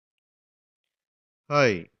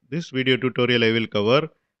Hi, this video tutorial I will cover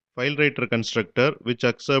FileWriter constructor which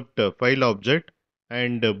accept file object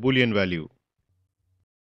and Boolean value.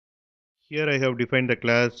 Here I have defined the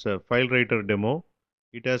class FileWriter demo.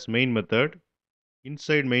 It has main method.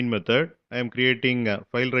 Inside main method I am creating a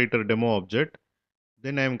FileWriter demo object.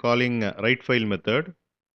 Then I am calling writeFile method.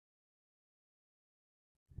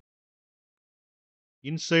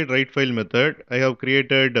 Inside writeFile method I have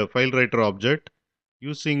created a FileWriter object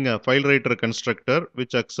using a FileWriter constructor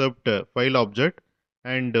which accept file object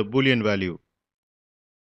and Boolean value.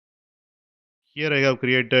 Here I have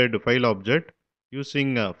created file object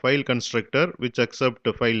using a file constructor which accept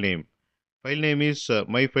file name. File name is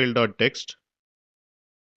myfile.txt,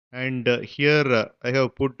 and here I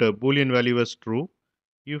have put Boolean value as true.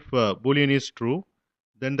 If Boolean is true,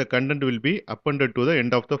 then the content will be appended to the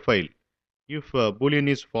end of the file. If Boolean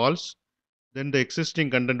is false, then the existing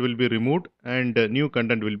content will be removed and new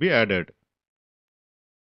content will be added.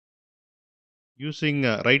 Using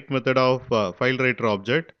write method of FileWriter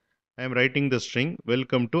object, I am writing the string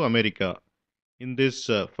welcome to America in this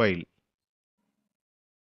file.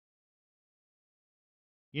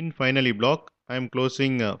 In finally block, I am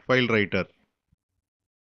closing FileWriter.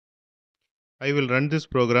 I will run this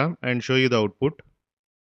program and show you the output.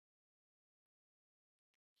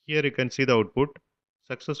 Here you can see the output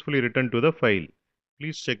successfully returned to the file.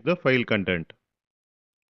 Please check the file content.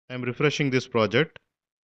 I am refreshing this project.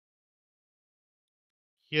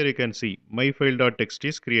 Here you can see myfile.txt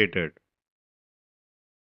is created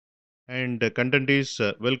and the content is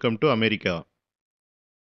welcome to America.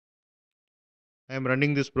 I am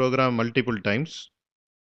running this program multiple times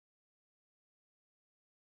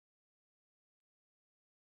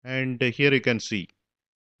and here you can see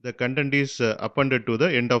the content is appended to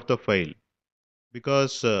the end of the file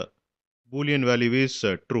because Boolean value is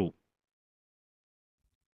true.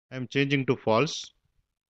 I am changing to false.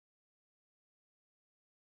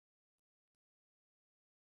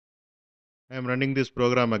 I am running this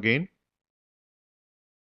program again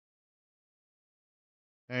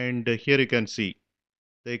and here you can see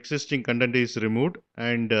the existing content is removed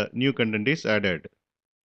and new content is added.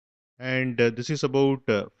 And this is about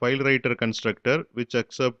FileWriter constructor which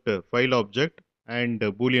accept file object and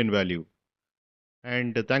Boolean value.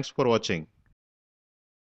 And thanks for watching.